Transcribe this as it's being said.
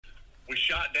We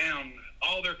shot down,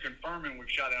 all they're confirming we've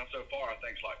shot down so far, I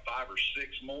think it's like 5 or 6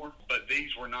 more, but these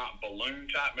were not balloon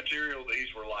type material.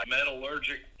 These were like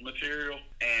metallurgic material,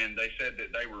 and they said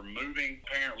that they were moving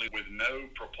apparently with no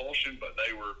propulsion, but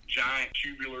they were giant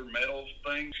tubular metal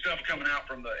things. Stuff coming out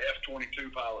from the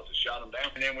F-22 pilots that shot them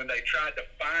down. And then when they tried to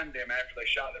find them after they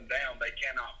shot them down, they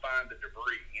cannot find the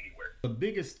debris anywhere. The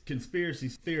biggest conspiracy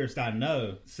theorist I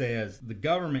know says the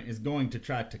government is going to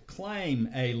try to claim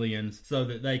aliens so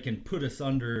that they can put us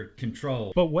under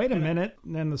control. But wait a minute,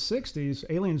 in the 60s,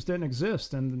 aliens didn't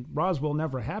exist and Roswell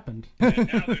never happened. And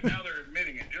now they're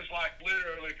admitting it. Just like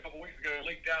literally a couple weeks ago,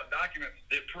 leaked out documents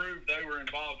that proved they were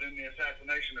involved in the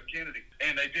assassination of Kennedy.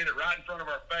 And they did it right in front of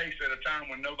our face at a time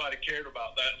when nobody cared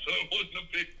about that, so it wasn't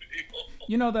a big deal.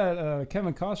 You know that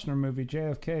Kevin Costner movie,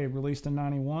 JFK, released in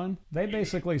 91? They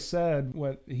basically said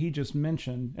what he just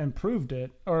mentioned and proved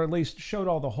it, or at least showed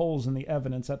all the holes in the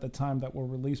evidence at the time that were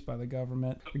released by the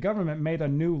government. The government made a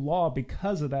new law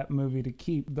because of that movie to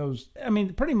keep those... I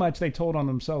mean, pretty much they told on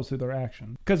themselves through their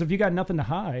action. Because if you got nothing to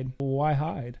hide, why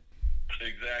hide?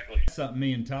 Exactly. Something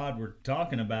me and Todd were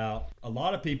talking about. A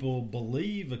lot of people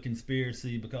believe a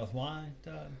conspiracy because why,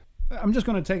 Todd? I'm just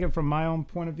going to take it from my own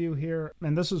point of view here,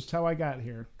 and this is how I got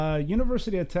here.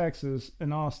 University of Texas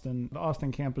in Austin, the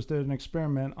Austin campus, did an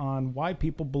experiment on why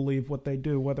people believe what they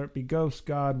do, whether it be ghosts,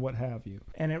 God, what have you.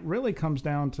 And it really comes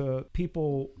down to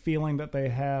people feeling that they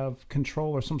have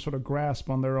control or some sort of grasp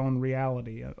on their own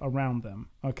reality around them,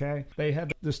 okay? They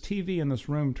had this TV in this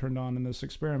room turned on in this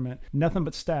experiment, nothing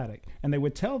but static. And they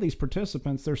would tell these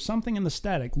participants, there's something in the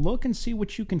static. Look and see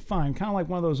what you can find. Kind of like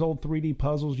one of those old 3D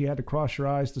puzzles you had to cross your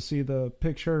eyes to see the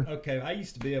picture. Okay, I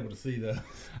used to be able to see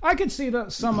I could see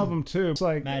some of them too. It's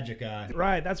like magic eye.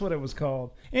 Right, that's what it was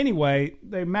called. Anyway,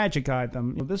 they magic eyed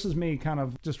them. This is me kind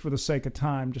of just for the sake of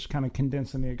time, just kind of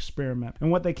condensing the experiment. And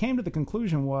what they came to the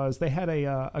conclusion was they had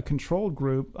a control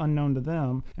group unknown to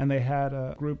them, and they had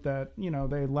a group that, you know,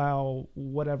 they allow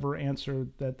whatever answer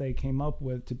that they came up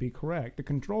with to be correct. The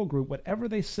control group, whatever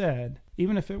they said,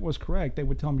 even if it was correct, they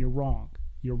would tell them you're wrong.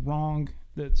 You're wrong.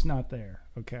 That's not there,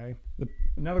 okay?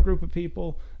 Another group of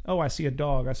people, oh, I see a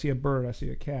dog, I see a bird, I see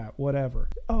a cat, whatever.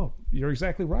 Oh, you're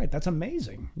exactly right. That's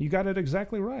amazing. You got it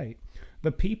exactly right.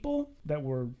 The people that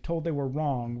were told they were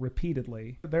wrong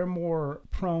repeatedly, they're more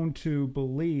prone to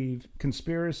believe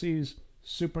conspiracies,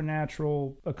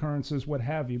 supernatural occurrences, what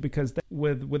have you, because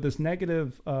with this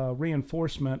negative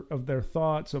reinforcement of their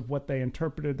thoughts, of what they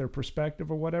interpreted, their perspective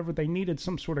or whatever, they needed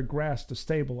some sort of grasp to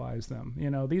stabilize them.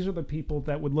 You know, these are the people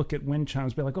that would look at wind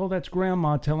chimes, be like, oh, that's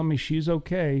grandma telling me she's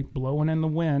okay, blowing in the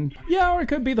wind. Yeah, or it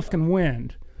could be the fucking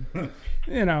wind.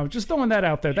 You know, just throwing that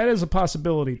out there. That is a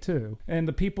possibility too. And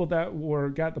the people that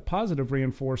got the positive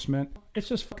reinforcement, it's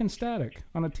just fucking static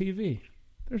on a TV.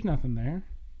 There's nothing there.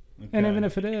 Okay. And even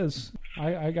if it is,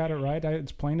 I got it right.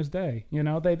 It's plain as day. You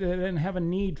know, they didn't have a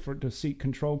need to seek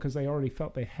control because they already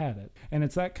felt they had it. And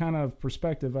it's that kind of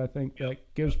perspective, I think,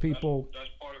 that gives people... That's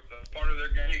part of their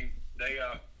game. They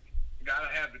got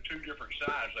to have the two different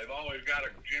sides. They've always got to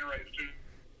generate the two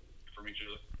from each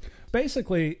other.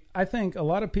 Basically, I think a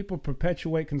lot of people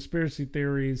perpetuate conspiracy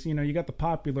theories. You know, you got the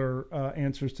popular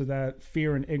answers to that,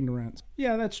 fear and ignorance.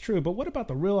 Yeah, that's true. But what about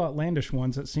the real outlandish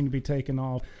ones that seem to be taken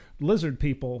off? Lizard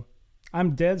people.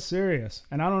 I'm dead serious,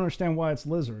 and I don't understand why it's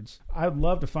lizards. I'd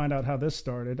love to find out how this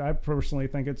started. I personally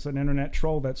think it's an internet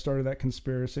troll that started that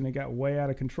conspiracy, and it got way out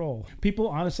of control. People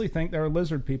honestly think there are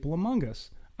lizard people among us.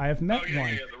 I have met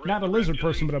one. Not a lizard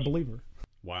person, but a believer.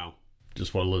 Wow.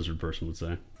 Just what a lizard person would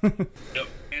say. Yep.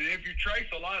 And if you trace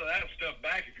a lot of that stuff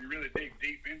back, if you really dig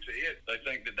deep into it, they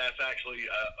think that that's actually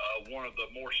one of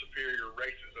the more superior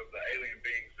races of the alien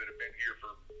beings that have been here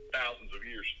for thousands of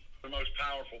years. The most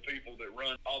powerful people that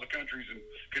run all the countries and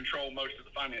control most of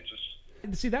the finances.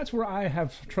 See, that's where I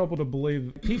have trouble to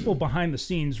believe people behind the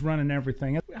scenes running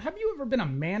everything. Have you ever been a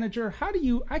manager?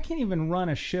 I can't even run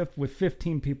a shift with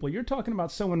 15 people. You're talking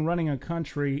about someone running a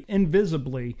country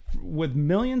invisibly with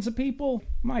millions of people?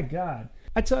 My God.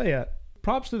 I tell you,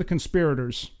 props to the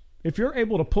conspirators. If you're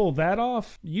able to pull that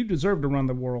off, you deserve to run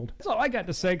the world. That's all I got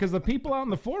to say, because the people out in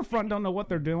the forefront don't know what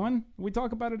they're doing. We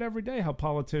talk about it every day, how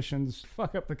politicians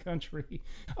fuck up the country.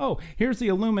 Oh, here's the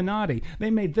Illuminati.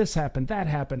 They made this happen, that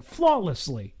happen,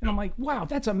 flawlessly. And I'm like, wow,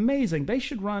 that's amazing. They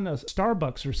should run a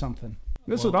Starbucks or something.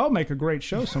 This would all make a great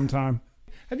show sometime.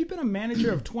 Have you been a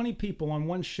manager of 20 people on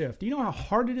one shift? Do you know how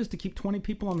hard it is to keep 20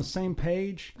 people on the same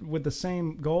page with the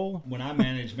same goal? When I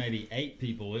managed maybe 8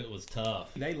 people, it was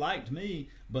tough. They liked me,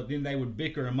 but then they would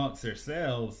bicker amongst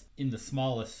themselves in the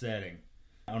smallest setting.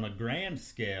 On a grand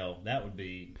scale, that would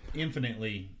be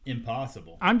infinitely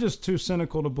impossible. I'm just too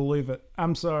cynical to believe it.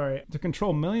 I'm sorry. To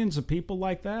control millions of people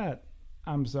like that,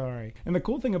 I'm sorry. And the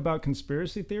cool thing about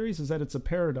conspiracy theories is that it's a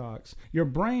paradox. Your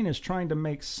brain is trying to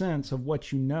make sense of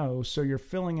what you know, so you're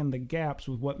filling in the gaps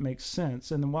with what makes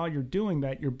sense. And then while you're doing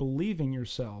that, you're believing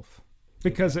yourself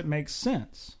because it makes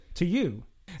sense to you.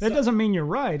 That doesn't mean you're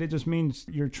right. It just means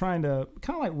you're trying to,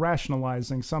 kind of like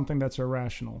rationalizing something that's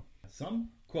irrational. Some,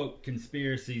 quote,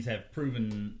 conspiracies have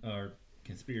proven, or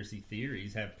conspiracy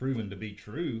theories have proven to be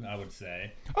true, I would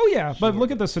say. Oh, yeah, but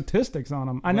look at the statistics on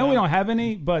them. I know we don't have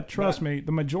any, but trust me,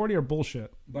 the majority are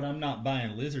bullshit. But I'm not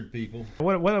buying lizard people.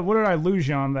 What did I lose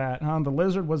you on that? Huh? The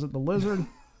lizard? Was it the lizard?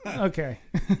 Okay.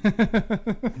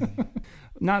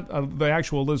 Not the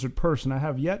actual lizard person. I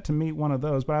have yet to meet one of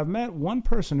those, but I've met one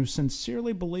person who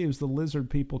sincerely believes the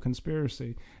lizard people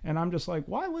conspiracy. And I'm just like,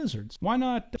 why lizards? Why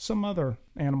not some other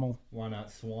animal? Why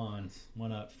not swans? Why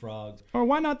not frogs? Or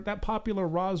why not that popular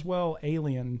Roswell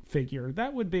alien figure?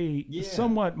 That would be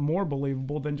somewhat more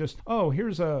believable than just, oh,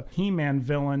 here's a He-Man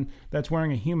villain that's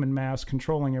wearing a human mask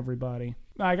controlling everybody.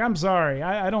 Like, I'm sorry.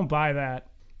 I don't buy that.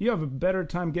 You have a better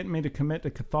time getting me to commit to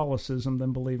Catholicism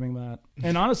than believing that.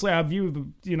 And honestly, I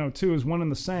view the two as one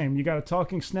and the same. You got a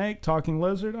talking snake, talking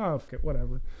lizard. Oh, okay,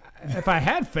 whatever. If I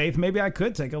had faith, maybe I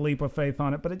could take a leap of faith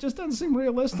on it, but it just doesn't seem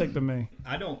realistic to me.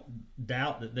 I don't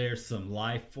doubt that there's some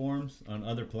life forms on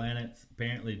other planets.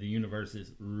 Apparently, the universe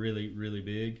is really, really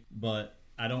big, but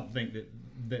I don't think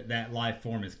that life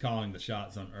form is calling the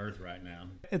shots on Earth right now.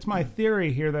 It's my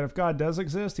theory here that if God does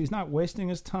exist, he's not wasting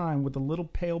his time with a little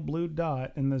pale blue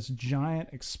dot in this giant,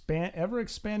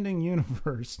 ever-expanding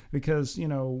universe because,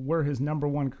 we're his number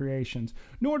one creations.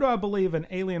 Nor do I believe an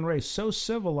alien race so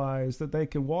civilized that they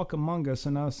can walk among us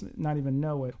and us not even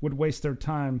know it would waste their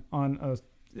time on a,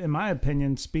 in my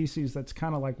opinion, species that's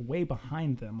kind of like way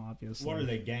behind them, obviously. What are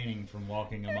they gaining from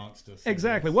walking amongst us?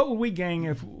 Exactly. What would we gain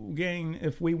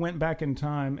if we went back in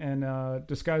time and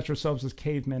disguised ourselves as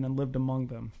cavemen and lived among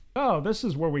them? Oh, this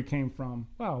is where we came from.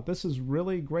 Wow, this is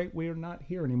really great. We are not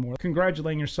here anymore.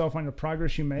 Congratulating yourself on the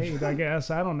progress you made, I guess.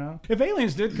 I don't know. If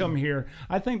aliens did come here,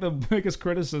 I think the biggest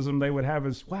criticism they would have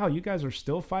is, wow, you guys are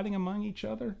still fighting among each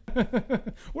other?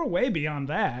 We're way beyond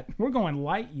that. We're going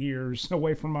light years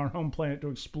away from our home planet to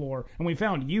explore, and we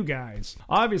found you guys.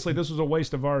 Obviously, this was a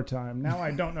waste of our time. Now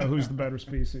I don't know who's the better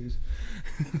species.